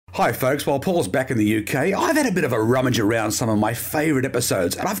Hi folks, while Paul's back in the UK, I've had a bit of a rummage around some of my favourite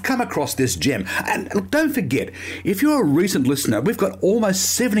episodes and I've come across this gem. And look, don't forget, if you're a recent listener, we've got almost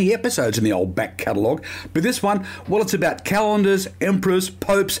 70 episodes in the old back catalogue. But this one, well, it's about calendars, emperors,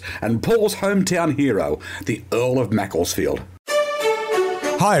 popes and Paul's hometown hero, the Earl of Macclesfield.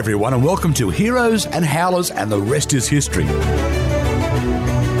 Hi everyone and welcome to Heroes and Howlers and the Rest is History.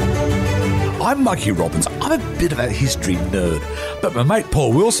 I'm Mikey Robbins. I'm a bit of a history nerd, but my mate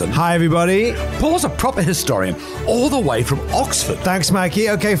Paul Wilson... Hi, everybody. Paul's a proper historian, all the way from Oxford. Thanks,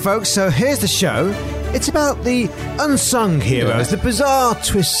 Mikey. Okay, folks, so here's the show. It's about the unsung heroes, the bizarre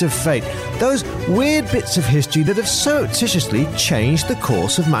twists of fate, those weird bits of history that have surreptitiously changed the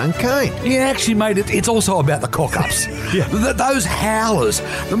course of mankind. Yeah, actually, mate, it's also about the cock-ups. Those howlers,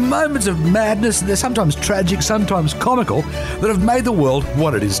 the moments of madness, they're sometimes tragic, sometimes comical, that have made the world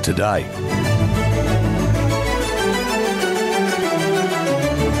what it is today.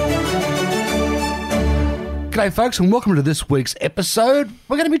 G'day folks and welcome to this week's episode.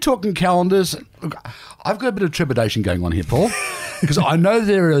 We're going to be talking calendars. Look, I've got a bit of trepidation going on here, Paul, because I know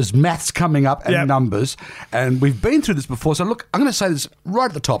there is maths coming up and numbers, and we've been through this before. So look, I'm going to say this right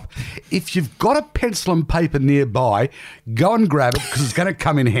at the top. If you've got a pencil and paper nearby, go and grab it because it's going to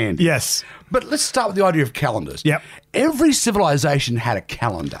come in handy. Yes. But let's start with the idea of calendars. Yep. Every civilization had a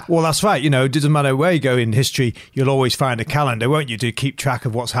calendar. Well, that's right. You know, it doesn't matter where you go in history, you'll always find a calendar, won't you, to keep track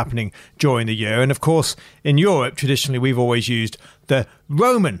of what's happening during the year. And of course, in Europe, traditionally, we've always used the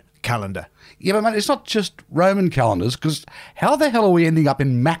Roman calendar. Yeah, but mate, it's not just Roman calendars, because how the hell are we ending up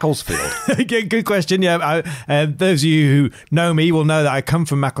in Macclesfield? Good question. Yeah, those of you who know me will know that I come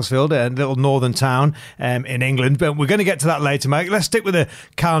from Macclesfield, a little northern town in England, but we're going to get to that later, Mike. Let's stick with the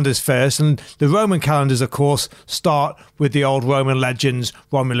calendars first. And the Roman calendars, of course, start with the old Roman legends,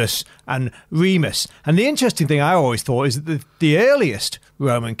 Romulus and Remus. And the interesting thing I always thought is that the earliest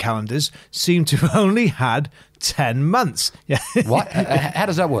Roman calendars seem to have only had 10 months. Yeah. What? How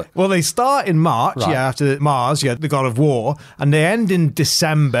does that work? Well, they start in March, after Mars, the god of war, and they end in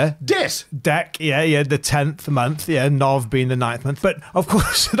December. Yes. Dec, the 10th month, Nov being the 9th month. But, of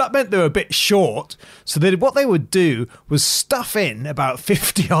course, that meant they were a bit short. So what they would do was stuff in about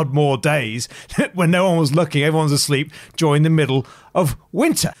 50-odd more days when no one was looking, everyone's asleep, during the middle of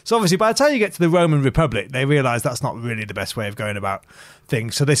winter. So, obviously, by the time you get to the Roman Republic, they realise that's not really the best way of going about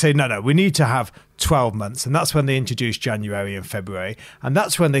things. So they say, no, we need to have 12 months. And that's when they introduce January and February. And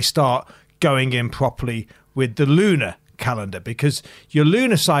that's when they start going in properly with the lunar calendar, because your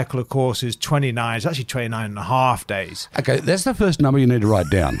lunar cycle, of course, is 29. It's actually 29 and a half days. Okay, that's the first number you need to write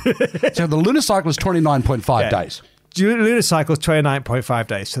down. So the lunar cycle is 29.5 days. Lunar cycle is 29.5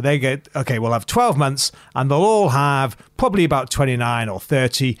 days. So they get, we'll have 12 months and they'll all have probably about 29 or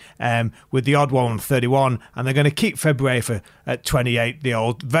 30, with the odd one 31. And they're going to keep February at 28, the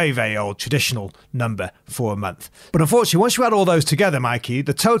old, very, very old traditional number for a month. But unfortunately, once you add all those together, Mikey,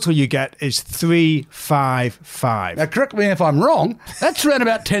 the total you get is 355. Now, correct me if I'm wrong, that's around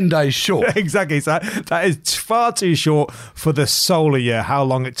about 10 days short. Exactly. So that is far too short for the solar year, how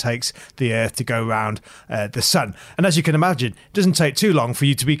long it takes the Earth to go around the sun. And as you can imagine, it doesn't take too long for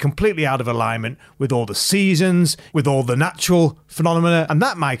you to be completely out of alignment with all the seasons, with all the natural phenomena. And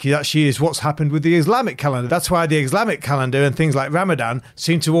that, Mikey, actually is what's happened with the Islamic calendar. That's why the Islamic calendar and things like Ramadan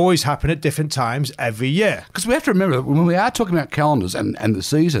seem to always happen at different times every year. Because we have to remember, when we are talking about calendars and the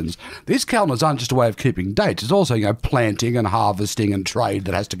seasons, these calendars aren't just a way of keeping dates. It's also, planting and harvesting and trade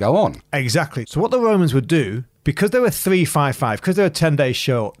that has to go on. Exactly. So what the Romans would do, because they were 355, because they were 10 days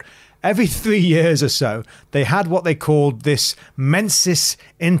short, every 3 years or so, they had what they called this mensis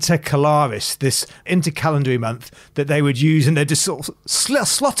intercalaris, this intercalendary month that they would use, and they just sort of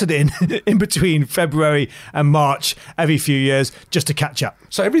slotted in between February and March every few years just to catch up.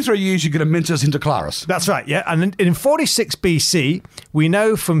 So every 3 years you get a mensis intercalaris. That's right, yeah. And in 46 BC, we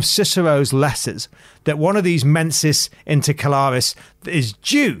know from Cicero's letters that one of these mensis intercalaris is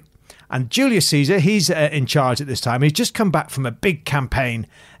due. And Julius Caesar, he's in charge at this time. He's just come back from a big campaign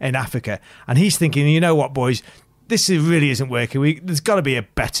in Africa. And he's thinking, you know what, boys, this really isn't working. There's got to be a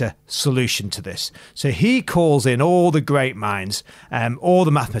better solution to this. So he calls in all the great minds, all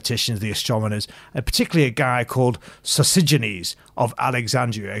the mathematicians, the astronomers, and particularly a guy called Sosigenes of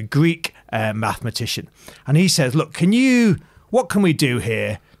Alexandria, a Greek mathematician. And he says, look, what can we do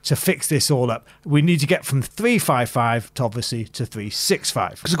here to fix this all up? We need to get from 355 to obviously to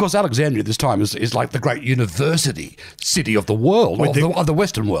 365. Because, of course, Alexandria at this time is like the great university city of the world, of the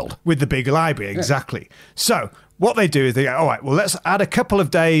Western world. With the big library, exactly. Yeah. So what they do is they go, all right, well, let's add a couple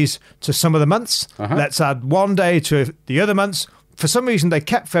of days to some of the months. Let's add 1 day to the other months. For some reason, they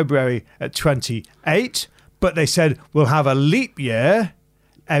kept February at 28, but they said we'll have a leap year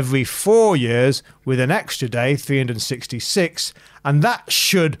every 4 years with an extra day, 366, and that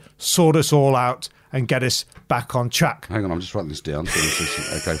should sort us all out and get us back on track. Hang on, I'm just writing this down.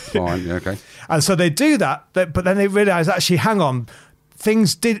 Okay, fine. Yeah, okay. And so they do that, but then they realise, actually, hang on,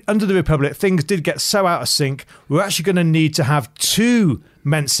 things did, under the Republic, things did get so out of sync, we're actually going to need to have 2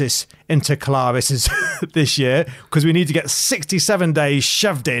 mensis intercalaris this year, because we need to get 67 days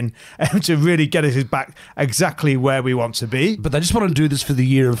shoved in to really get us back exactly where we want to be. But they just want to do this for the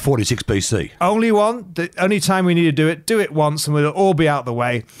year of 46 BC. Only one. The only time we need to do it once, and we'll all be out the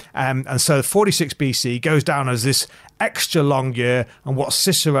way. And so 46 BC goes down as this extra long year, and what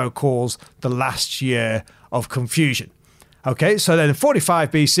Cicero calls the last year of confusion. Okay, so then in 45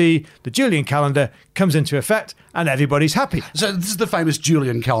 BC, the Julian calendar comes into effect and everybody's happy. So this is the famous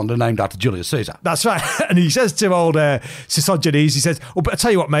Julian calendar named after Julius Caesar. That's right. And he says to old Sismogenes, he says, oh, but I tell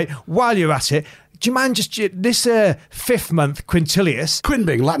you what, mate, while you're at it, do you mind just this 5th month, Quintilius? Quin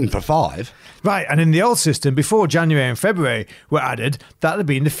being Latin for 5. Right, and in the old system, before January and February were added, that had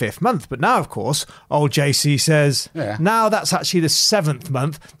been the 5th month. But now, of course, old JC says, now that's actually the 7th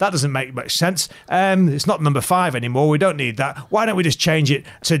month. That doesn't make much sense. It's not number 5 anymore. We don't need that. Why don't we just change it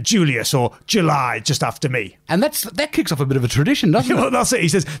to Julius or July, just after me? And that kicks off a bit of a tradition, doesn't it? Well, that's it. He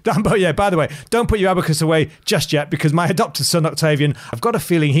says, yeah, by the way, don't put your abacus away just yet, because my adopted son, Octavian, I've got a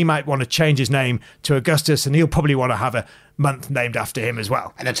feeling he might want to change his name to Augustus, and he'll probably want to have a month named after him as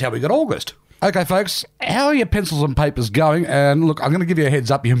well. And that's how we got August. Okay, folks, how are your pencils and papers going? And look, I'm going to give you a heads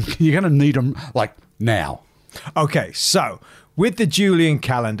up. You're going to need them, like, now. Okay, so with the Julian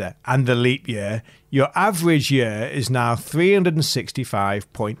calendar and the leap year, your average year is now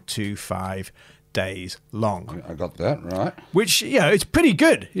 365.25 days long. I got that, right. Which, it's pretty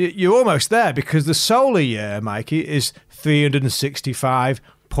good. You're almost there, because the solar year, Mikey, is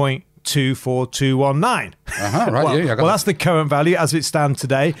 365.24219. Right, well, that's the current value as it stands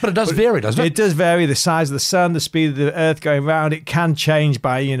today. But it does vary, doesn't it? It does vary. The size of the sun, the speed of the earth going round, it can change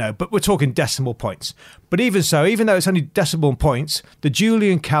by, but we're talking decimal points. But even so, even though it's only decimal points, the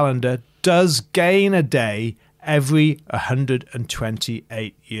Julian calendar does gain a day every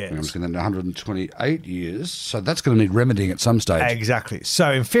 128 years. I'm just going to 128 years, so that's going to need remedying at some stage. Exactly. So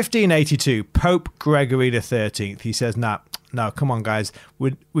in 1582, Pope Gregory XIII, he says, no, come on, guys.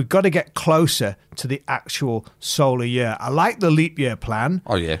 We've got to get closer to the actual solar year. I like the leap year plan.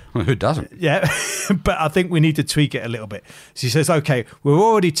 Oh, yeah. Who doesn't? Yeah, but I think we need to tweak it a little bit. So he says, okay, we're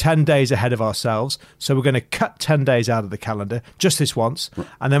already 10 days ahead of ourselves, so we're going to cut 10 days out of the calendar, just this once,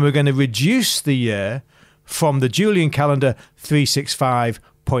 and then we're going to reduce the year from the Julian calendar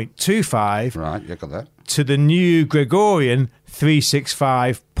 365.25 right, yeah, got that, to the new Gregorian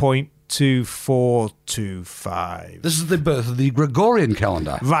 365.2425. This is the birth of the Gregorian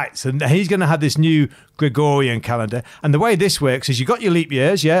calendar. Right, so he's going to have this new Gregorian calendar. And the way this works is you've got your leap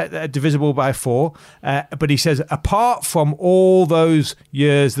years, divisible by 4. But he says, apart from all those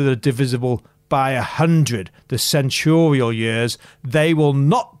years that are divisible by 100, the centurial years, they will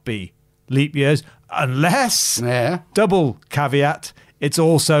not be leap years unless, double caveat, it's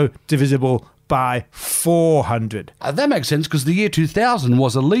also divisible by 400. That makes sense, because the year 2000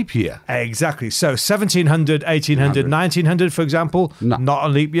 was a leap year. Exactly. So 1700, 1800, 1900, for example, not a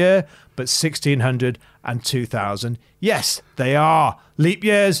leap year, but 1600 and 2000. Yes, they are leap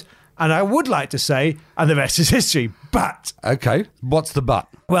years. And I would like to say, and the rest is history, but... Okay, what's the but?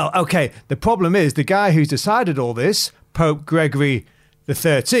 Well, okay, the problem is the guy who's decided all this, Pope Gregory the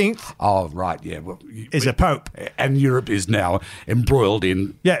 13th. Oh, right, yeah. Well, is a pope. And Europe is now embroiled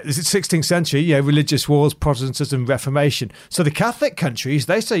in... Yeah, this is 16th century, religious wars, Protestantism, Reformation. So the Catholic countries,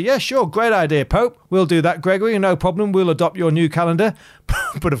 they say, yeah, sure, great idea, Pope. We'll do that, Gregory, no problem. We'll adopt your new calendar.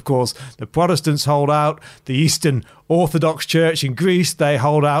 But of course, the Protestants hold out. The Eastern Orthodox Church in Greece, they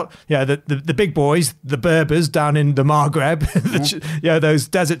hold out. Yeah, the big boys, the Berbers down in the Maghreb, those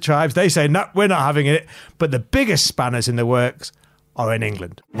desert tribes, they say, no, we're not having it. But the biggest spanners in the works are in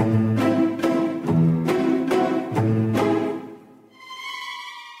England.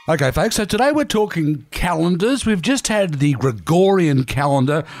 Okay, folks, so today we're talking calendars. We've just had the Gregorian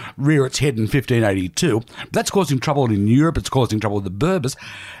calendar rear its head in 1582. That's causing trouble in Europe, it's causing trouble with the Berbers,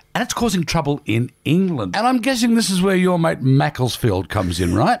 and it's causing trouble in England. And I'm guessing this is where your mate Macclesfield comes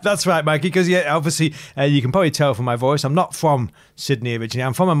in, right? That's right, Mikey, because, obviously, you can probably tell from my voice, I'm not from Sydney originally.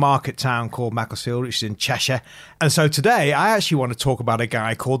 I'm from a market town called Macclesfield, which is in Cheshire. And so today, I actually want to talk about a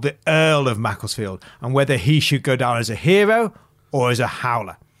guy called the Earl of Macclesfield and whether he should go down as a hero or as a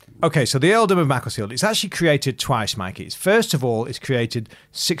howler. Okay, so the earldom of Macclesfield, it's actually created twice, Mikey. First of all, it's created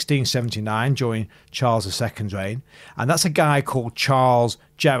 1679 during Charles II's reign, and that's a guy called Charles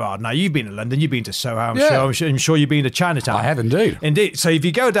Gerard. Now, you've been to London, you've been to Soho, I'm sure you've been to Chinatown. I have indeed. Indeed. So if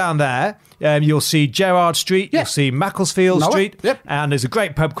you go down there, you'll see Gerard Street, you'll see Macclesfield Street, and there's a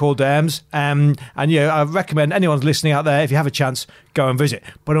great pub called Derms. And I recommend anyone listening out there, if you have a chance, go and visit.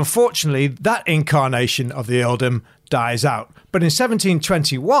 But unfortunately, that incarnation of the earldom dies out. But in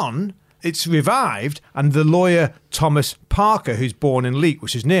 1721, it's revived, and the lawyer Thomas Parker, who's born in Leek,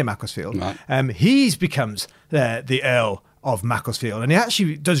 which is near Macclesfield, he becomes the Earl of Macclesfield, and he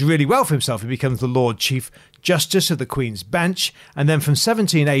actually does really well for himself. He becomes the Lord Chief Justice of the Queen's Bench, and then from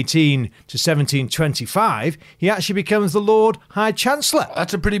 1718 to 1725, he actually becomes the Lord High Chancellor.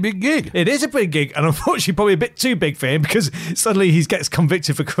 That's a pretty big gig. It is a big gig, and unfortunately probably a bit too big for him, because suddenly he gets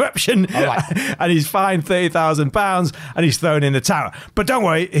convicted for corruption, and he's fined £30,000, and he's thrown in the Tower. But don't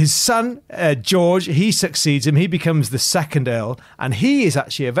worry, his son, George, he succeeds him. He becomes the second Earl, and he is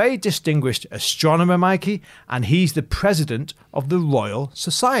actually a very distinguished astronomer, Mikey, and he's the president of the Royal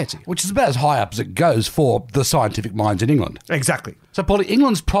Society. Which is about as high up as it goes for the scientific minds in England. Exactly. So, Paulie,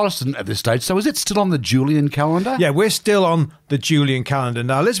 England's Protestant at this stage, so is it still on the Julian calendar? Yeah, we're still on the Julian calendar.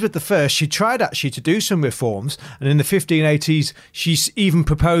 Now, Elizabeth I, she tried actually to do some reforms, and in the 1580s, she even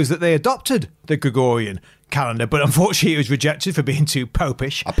proposed that they adopted the Gregorian calendar, but unfortunately it was rejected for being too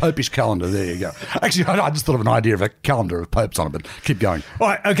popish. A popish calendar, there you go. Actually, I just thought of an idea of a calendar of popes on it, but keep going. All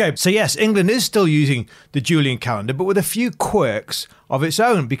right, okay. So yes, England is still using the Julian calendar, but with a few quirks of its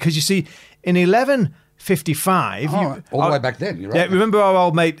own, because you see, in 1155... all the way back then, you're right. Yeah, remember our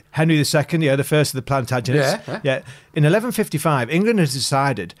old mate Henry II, the first of the Plantagenets? Yeah. In 1155, England has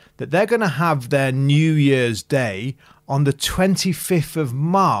decided that they're going to have their New Year's Day on the 25th of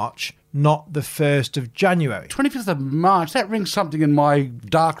March, not the 1st of January. 25th of March, that rings something in my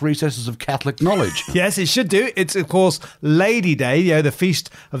dark recesses of Catholic knowledge. Yes, it should do. It's, of course, Lady Day, the feast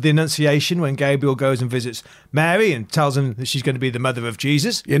of the Annunciation, when Gabriel goes and visits Mary and tells him that she's going to be the mother of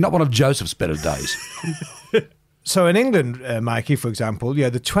Jesus. Yeah, not one of Joseph's better days. So in England, Mikey, for example, the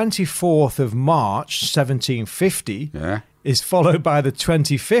 24th of March, 1750, is followed by the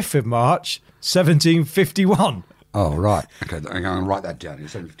 25th of March, 1751. Oh, right. Okay, I'm going to write that down here.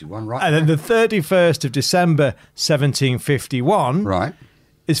 751, right. And then the 31st of December, 1751,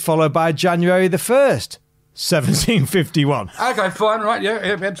 is followed by January the 1st, 1751. Okay, fine, right,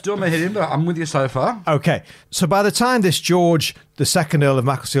 I'm still in my head in, but I'm with you so far. Okay, so by the time this George, the second Earl of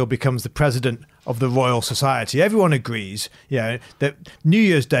Macclesfield, becomes the president of the Royal Society, everyone agrees, that New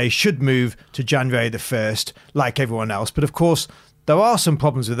Year's Day should move to January the 1st, like everyone else. But of course, there are some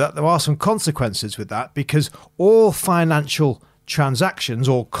problems with that. There are some consequences with that, because all financial transactions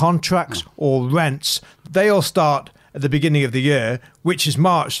or contracts or rents, they all start at the beginning of the year, which is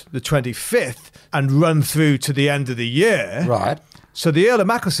March the 25th, and run through to the end of the year. Right. So the Earl of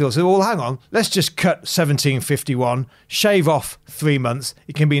Macclesfield said, well, hang on, let's just cut 1751, shave off 3 months.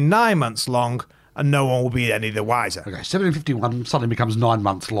 It can be 9 months long, and no one will be any the wiser. Okay, 1751 suddenly becomes 9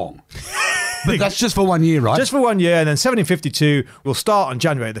 months long. But that's just for 1 year, right? Just for 1 year, and then 1752 will start on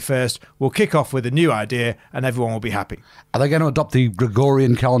January the 1st. We'll kick off with a new idea, and everyone will be happy. Are they going to adopt the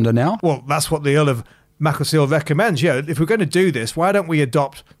Gregorian calendar now? Well, that's what the Earl of Macclesfield recommends. If we're going to do this, why don't we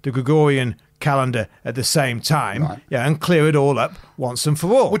adopt the Gregorian calendar at the same time, and clear it all up once and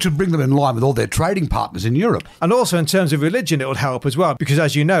for all. Which would bring them in line with all their trading partners in Europe. And also in terms of religion, it would help as well, because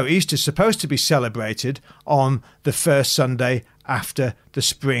as you know, Easter's supposed to be celebrated on the first Sunday after the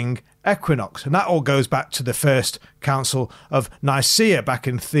spring equinox, and that all goes back to the first council of Nicaea back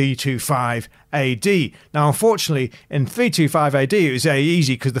in 325 AD. Now, unfortunately, in 325 AD, it was very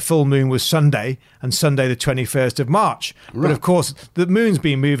easy because the full moon was Sunday, and Sunday the 21st of March. Right. But of course, the moon's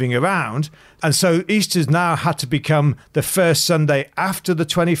been moving around, and so Easter's now had to become the first Sunday after the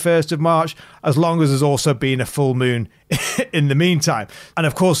 21st of March, as long as there's also been a full moon in the meantime. And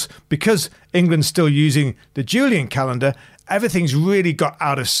of course, because England's still using the Julian calendar, everything's really got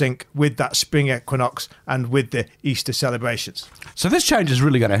out of sync with that spring equinox and with the Easter celebrations. So this change is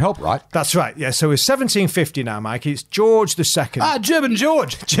really going to help, right? That's right, yeah. So it's 1750 now, Mike. It's George II. German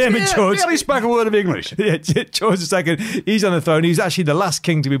George. George. Barely spoke a word of English. Yeah, George II. He's on the throne. He's actually the last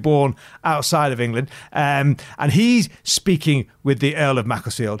king to be born outside of England. And he's speaking with the Earl of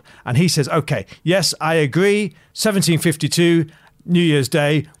Macclesfield. And he says, OK, yes, I agree. 1752, New Year's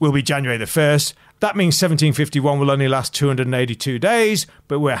Day will be January the 1st. That means 1751 will only last 282 days,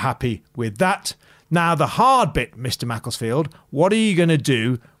 but we're happy with that. Now, the hard bit, Mr. Macclesfield, what are you going to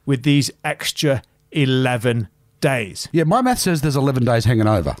do with these extra 11 days. Yeah, my math says there's 11 days hanging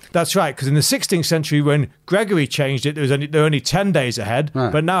over. That's right, because in the 16th century, when Gregory changed it, they're only 10 days ahead.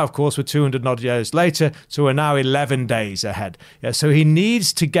 Right. But now, of course, we're 200 odd years later, so we're now 11 days ahead. Yeah, so he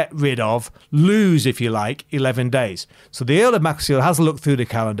needs to lose, if you like, 11 days. So the Earl of Macclesfield has a look through the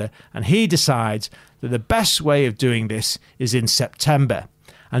calendar, and he decides that the best way of doing this is in September,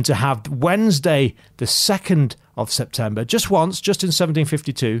 and to have Wednesday, the 2nd of September, just once, just in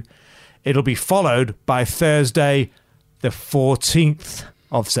 1752, it'll be followed by Thursday, the 14th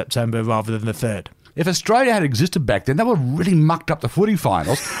of September, rather than the 3rd. If Australia had existed back then, they would have really mucked up the footy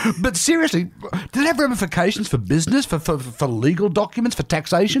finals. But seriously, did it have ramifications for business, for legal documents, for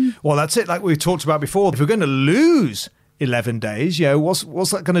taxation? Well, that's it. Like we talked about before, if we're going to lose 11 days,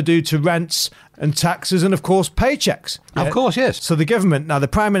 what's that going to do to rents and taxes and, of course, paychecks? Of course, yes. So the government, now the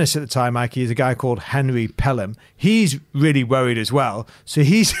Prime Minister at the time, Mikey, is a guy called Henry Pelham. He's really worried as well. So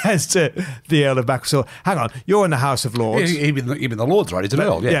he says to the Earl of Macclesfield, hang on, you're in the House of Lords. Even the Lords, right? He's an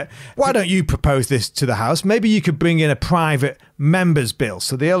Earl, yeah. Why don't you propose this to the House? Maybe you could bring in a private member's bill.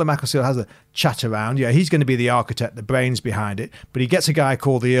 So the Earl of Macclesfield has a chat around. Yeah, he's going to be the architect, the brains behind it. But he gets a guy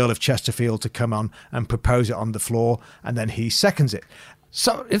called the Earl of Chesterfield to come on and propose it on the floor, and then he seconds it.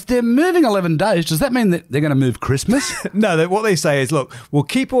 So if they're moving 11 days, does that mean that they're going to move Christmas? No, what they say is, look, we'll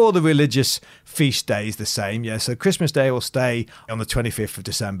keep all the religious feast days the same. Yeah, so Christmas Day will stay on the 25th of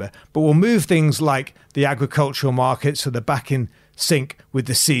December, but we'll move things like the agricultural market so they're back in sync with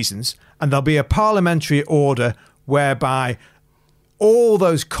the seasons, and there'll be a parliamentary order whereby all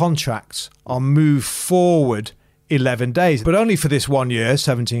those contracts are moved forward 11 days, but only for this 1 year,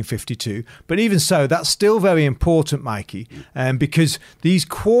 1752. But even so, that's still very important, Mikey, because these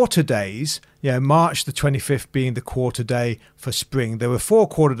quarter days, March the 25th being the quarter day for spring, there were 4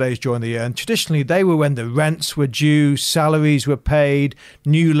 quarter days during the year, and traditionally they were when the rents were due, salaries were paid,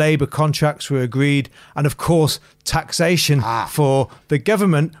 new labour contracts were agreed, and of course, taxation for the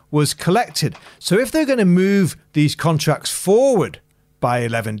government was collected. So if they're going to move these contracts forward by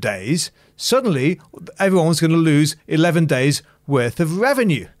 11 days, suddenly everyone's going to lose 11 days worth of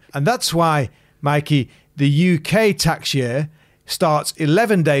revenue. And that's why, Mikey, the UK tax year starts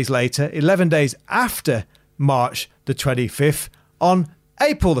 11 days later, 11 days after March the 25th, on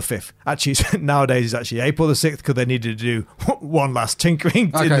April the 5th. Actually, nowadays it's actually April the 6th because they needed to do one last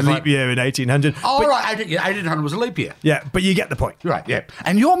tinkering in the leap year in 1800. Oh, right, 1800 was a leap year. Yeah, but you get the point. Right, yeah.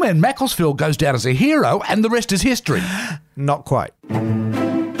 And your man Macclesfield goes down as a hero and the rest is history. Not quite.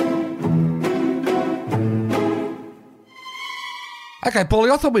 Okay, Paulie,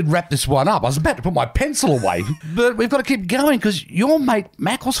 I thought we'd wrap this one up. I was about to put my pencil away, but we've got to keep going because your mate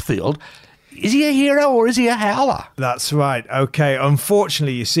Macclesfield, is he a hero or is he a howler? That's right. Okay,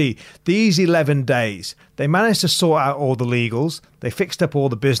 unfortunately, you see, these 11 days, they managed to sort out all the legals, they fixed up all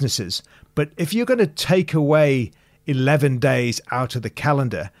the businesses, but if you're going to take away 11 days out of the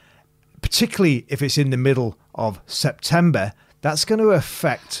calendar, particularly if it's in the middle of September, that's going to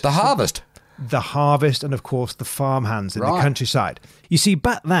affect the harvest. The harvest and, of course, the farmhands in the countryside. You see,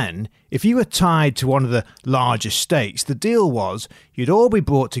 back then, if you were tied to one of the large estates, the deal was you'd all be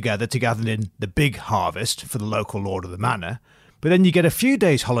brought together to gather in the big harvest for the local lord of the manor, but then you get a few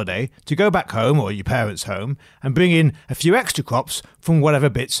days' holiday to go back home or your parents' home and bring in a few extra crops from whatever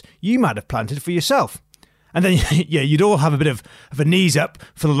bits you might have planted for yourself. And then, you'd all have a bit of a knees up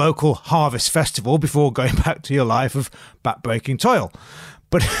for the local harvest festival before going back to your life of back-breaking toil.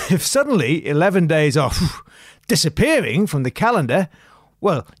 But if suddenly 11 days are disappearing from the calendar,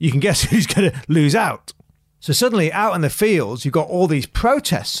 well, you can guess who's going to lose out. So suddenly out in the fields, you've got all these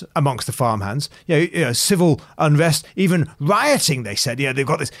protests amongst the farmhands, civil unrest, even rioting, they said. They've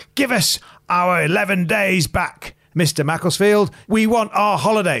got this, give us our 11 days back, Mr. Macclesfield. We want our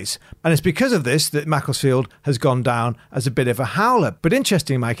holidays. And it's because of this that Macclesfield has gone down as a bit of a howler. But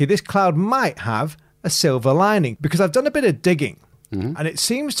interesting, Mikey, this cloud might have a silver lining because I've done a bit of digging. Mm-hmm. And it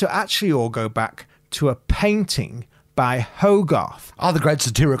seems to actually all go back to a painting by Hogarth. Oh, the great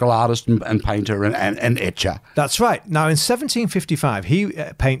satirical artist and painter and etcher. That's right. Now, in 1755, he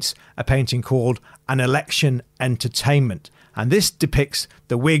paints a painting called An Election Entertainment. And this depicts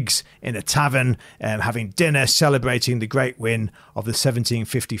the Whigs in a tavern having dinner, celebrating the great win of the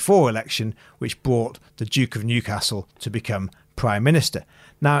 1754 election, which brought the Duke of Newcastle to become Prime Minister.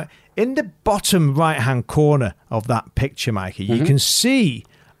 Now, in the bottom right-hand corner of that picture, Mikey, you can see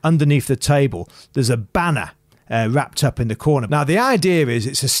underneath the table, there's a banner wrapped up in the corner. Now, the idea is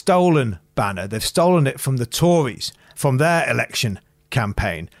it's a stolen banner. They've stolen it from the Tories, from their election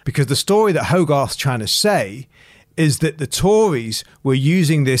campaign, because the story that Hogarth's trying to say is that the Tories were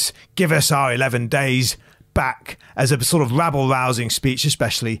using this give us our 11 days back as a sort of rabble-rousing speech,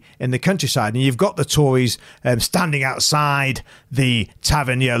 especially in the countryside. And you've got the Tories standing outside the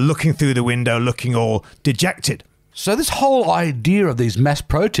tavern, looking through the window, looking all dejected. So this whole idea of these mass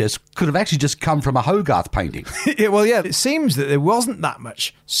protests could have actually just come from a Hogarth painting. It seems that there wasn't that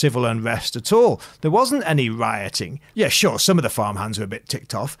much civil unrest at all. There wasn't any rioting. Yeah, sure, some of the farmhands were a bit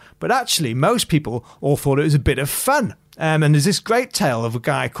ticked off, but actually most people all thought it was a bit of fun. And there's this great tale of a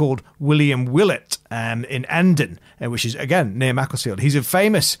guy called William Willett in Endon, which is, again, near Macclesfield. He's a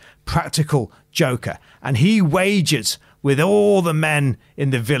famous practical joker, and he wagers with all the men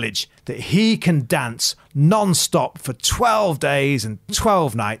in the village that he can dance non-stop for 12 days and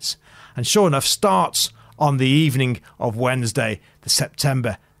 12 nights. And sure enough, starts on the evening of Wednesday,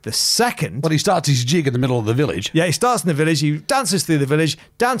 September the 2nd. Well, he starts his jig in the middle of the village. Yeah, he starts in the village, he dances through the village,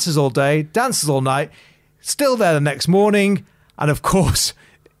 dances all day, dances all night, still there the next morning. And of course,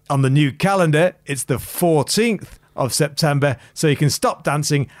 on the new calendar, it's the 14th of September, so he can stop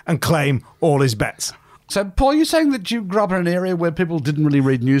dancing and claim all his bets. So, Paul, you're saying that you grew up in an area where people didn't really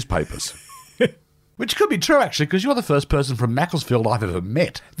read newspapers? Which could be true, actually, because you're the first person from Macclesfield I've ever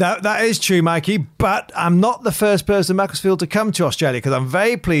met. That is true, Mikey, but I'm not the first person in Macclesfield to come to Australia, because I'm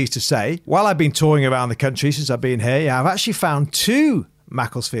very pleased to say, while I've been touring around the country since I've been here, I've actually found 2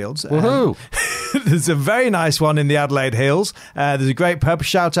 Macclesfields. Woohoo! There's a very nice one in the Adelaide Hills. There's a great pub.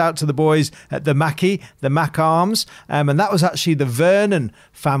 Shout out to the boys at the Mackie, the Mac Arms. And that was actually the Vernon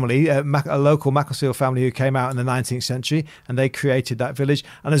family, a local Macclesfield family who came out in the 19th century, and they created that village.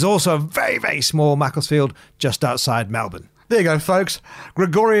 And there's also a very, very small Macclesfield just outside Melbourne. There you go, folks.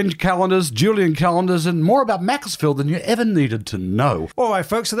 Gregorian calendars, Julian calendars, and more about Macclesfield than you ever needed to know. All right,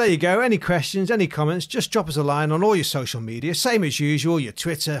 folks, so there you go. Any questions, any comments, just drop us a line on all your social media. Same as usual, your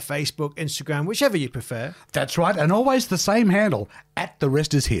Twitter, Facebook, Instagram, whichever you prefer. That's right, and always the same handle,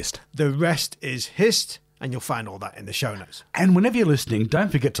 @TheRestIsHist. The Rest is Hist, and you'll find all that in the show notes. And whenever you're listening,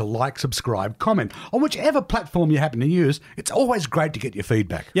 don't forget to like, subscribe, comment on whichever platform you happen to use. It's always great to get your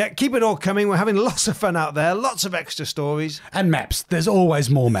feedback. Yeah, keep it all coming. We're having lots of fun out there, lots of extra stories. And maps. There's always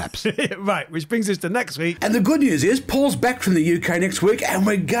more maps. Right, which brings us to next week. And the good news is Paul's back from the UK next week, and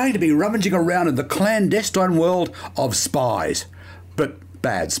we're going to be rummaging around in the clandestine world of spies. But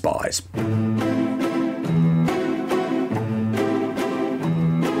bad spies.